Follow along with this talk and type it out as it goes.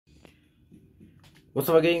What's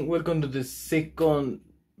up again? Welcome to the sixth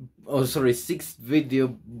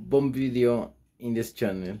bomb video in this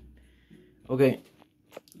channel. Okay,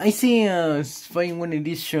 I see a fine one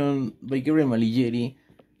edition by Gary Maligeri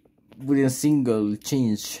with a single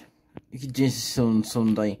change. He changed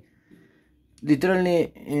some die.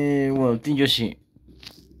 Literally, Team Yoshi.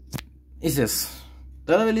 It says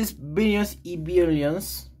the level is Billions y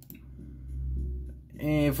Billions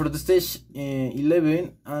for the stage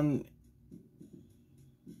 11 and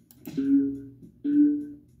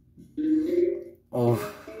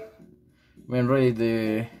man, ready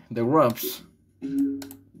the raps.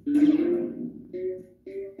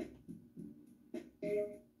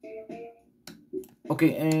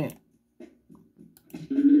 Okay,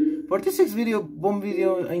 for this bomb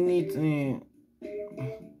video, I need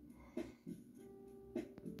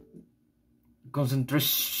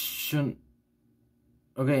concentration.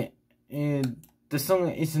 Okay, the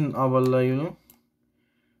song isn't Avala, you know.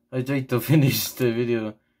 I tried to finish the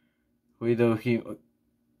video without him.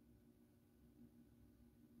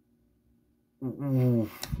 Ooh.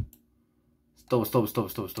 Stop.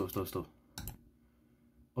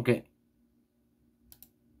 Okay.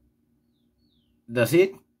 That's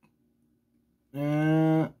it.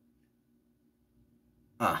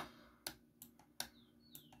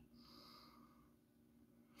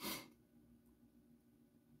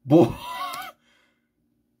 Boh.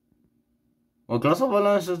 What class of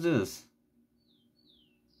balance is this?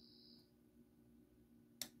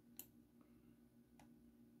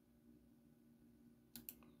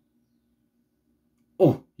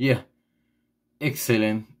 Oh, yeah.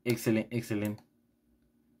 Excellent.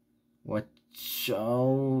 Watch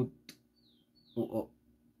out. Oh.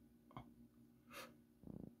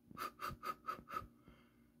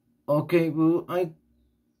 Okay, well,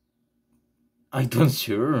 I don't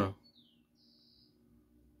sure.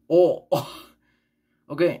 Oh.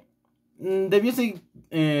 Okay. The music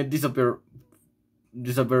disappear,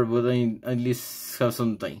 but I at least have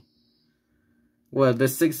some time. Well, the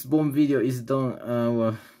 6th bomb video is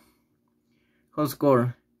done. Whole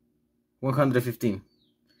score 115.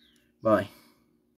 Bye.